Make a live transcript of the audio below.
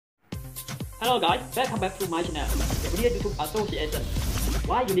Hello guys, welcome back to my channel, Cambodia YouTube Association.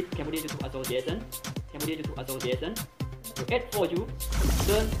 Why you need Cambodia YouTube Association? Cambodia YouTube Association to aid for you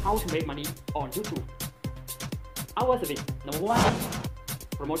learn how to make money on YouTube. Our service: number 1,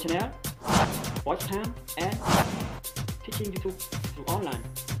 promote channel, watch time, and teaching YouTube through online.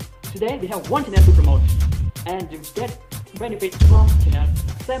 Today we have one channel to promote, and you get benefit from channel.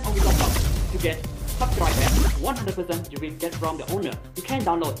 Same on the blog to get subscribe back 100% you will get from the owner. You can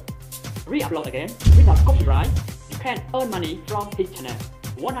download, re-upload again without copyright. You can earn money from his channel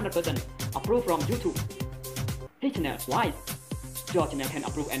 100% approved from YouTube. His channel wise, your channel can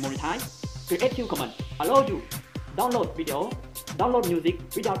approve and monetize. Creative Commons allow you download video, download music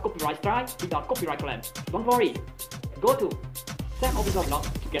without copyright strike, without copyright claim. Don't worry, go to Sam Official Blog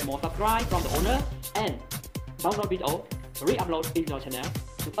to get more subscribe from the owner and download video, re-upload in your channel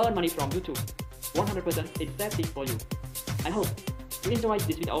to earn money from YouTube. 100% it's safety for you. I hope you enjoy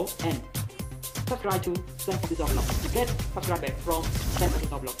this video and subscribe to Sam Official Blog to get subscribe back from Sam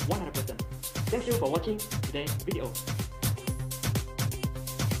Official Blog 100%. Thank you for watching today's video.